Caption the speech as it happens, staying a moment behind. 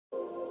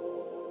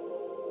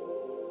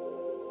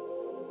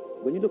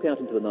When you look out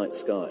into the night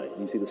sky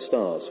and you see the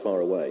stars far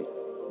away,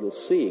 you're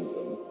seeing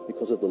them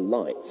because of the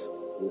light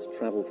that has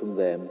travelled from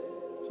them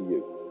to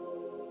you.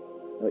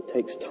 Now, it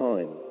takes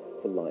time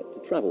for light to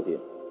travel here.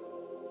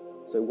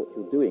 So what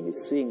you're doing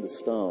is seeing the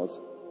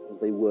stars as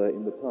they were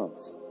in the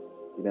past,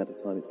 the amount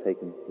of time it's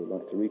taken for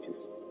light to reach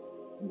us.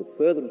 And the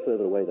further and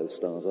further away those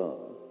stars are,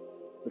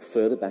 the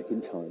further back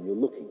in time you're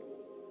looking.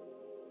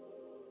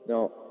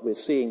 Now, we're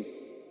seeing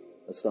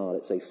a star,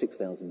 let's say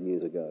 6,000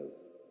 years ago.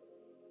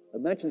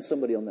 Imagine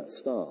somebody on that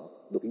star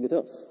looking at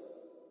us.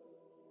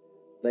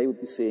 They would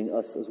be seeing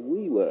us as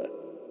we were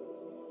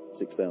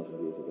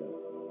 6,000 years ago.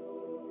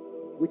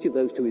 Which of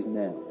those two is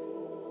now?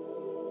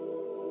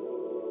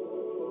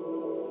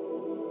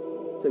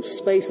 So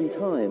space and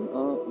time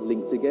are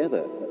linked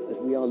together. As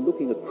we are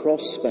looking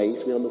across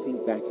space, we are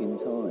looking back in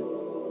time.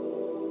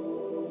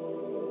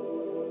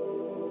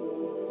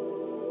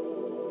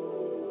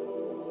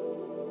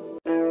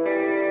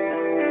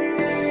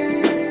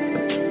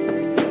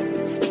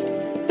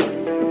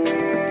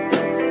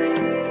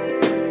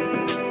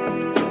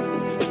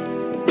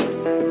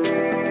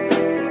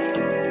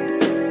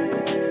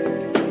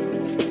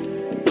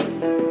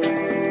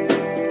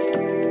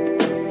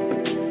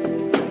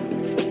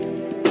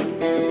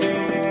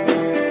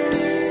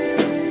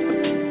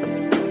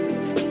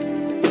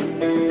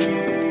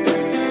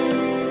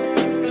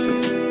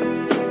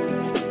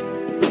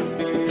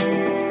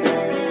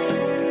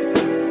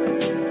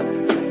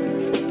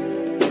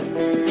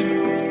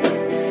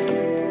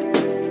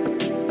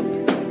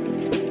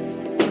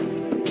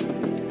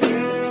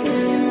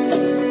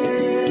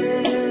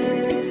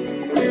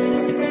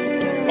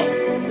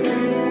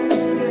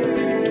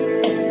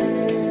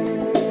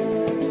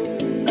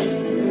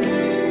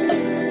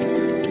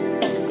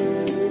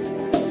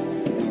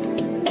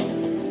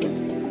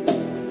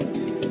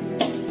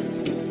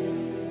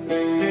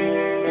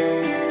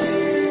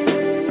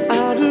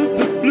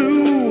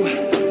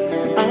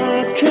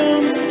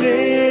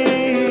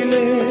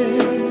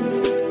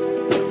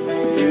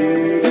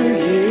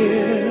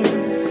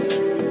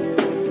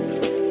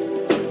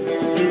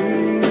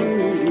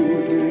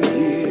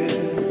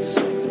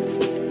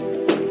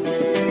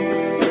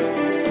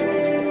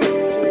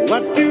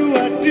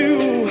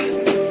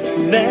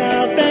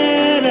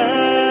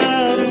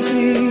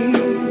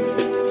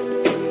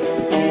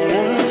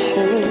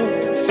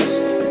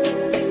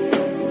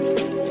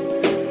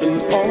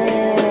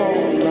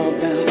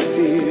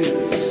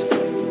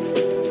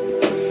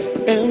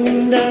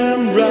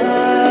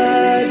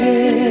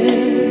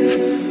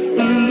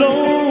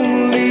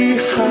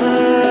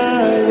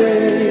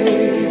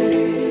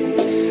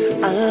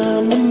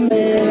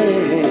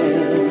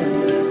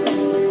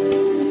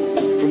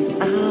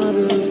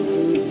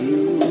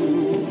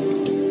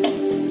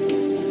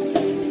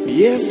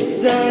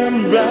 Yes,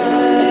 I'm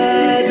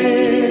riding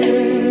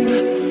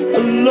a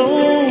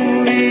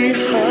lonely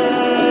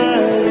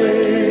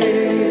highway.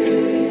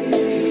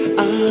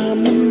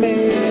 I'm the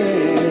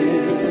man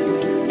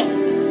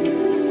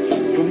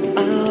from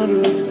out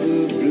of the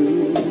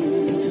blue.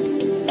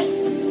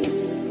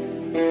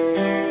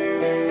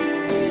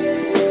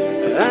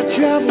 I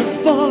travel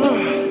far,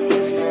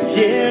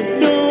 yet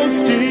no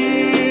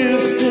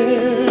distance.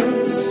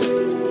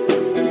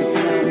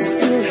 I'm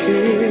still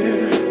here.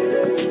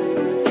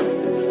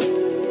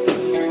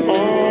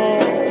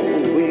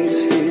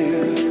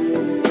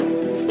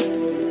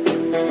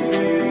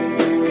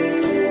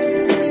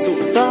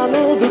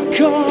 Follow the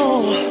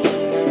call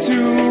to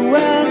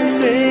our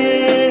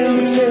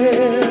senses.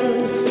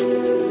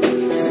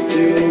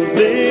 Still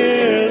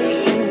there's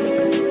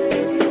hope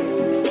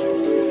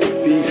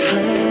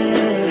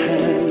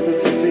behind the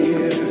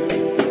fear.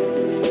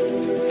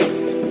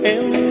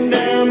 And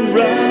I'm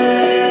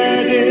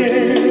riding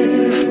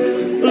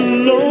a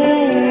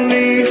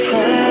lonely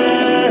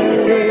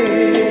highway,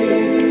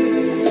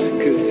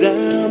 'cause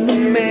I'm the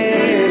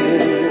man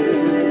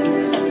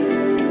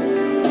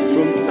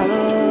from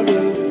out of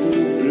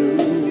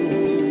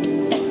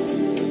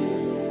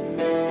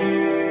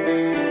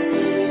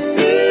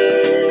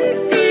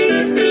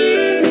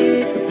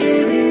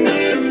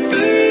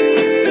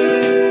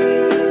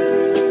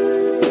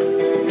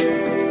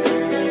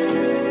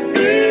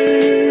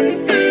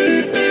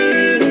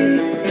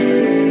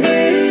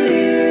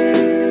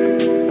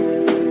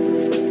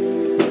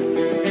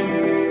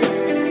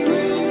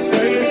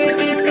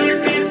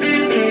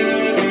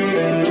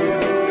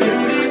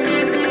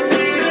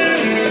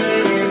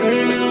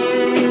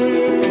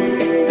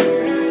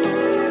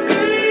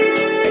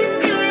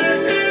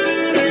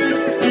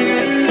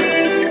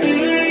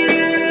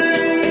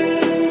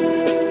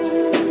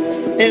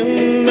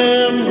and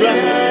I'm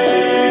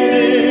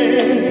riding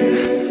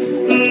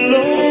a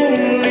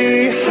lonely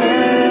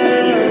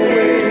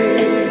highway.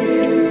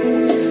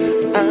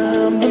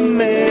 I'm the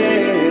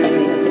man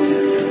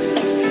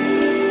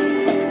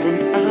from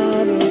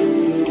out of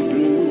the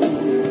blue.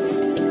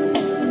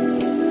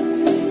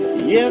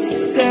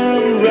 Yes,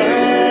 I'm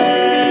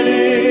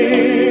riding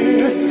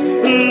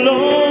a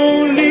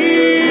lonely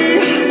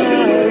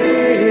highway.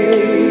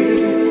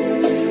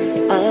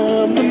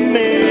 I'm the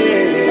man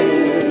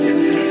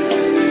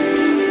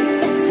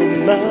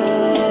my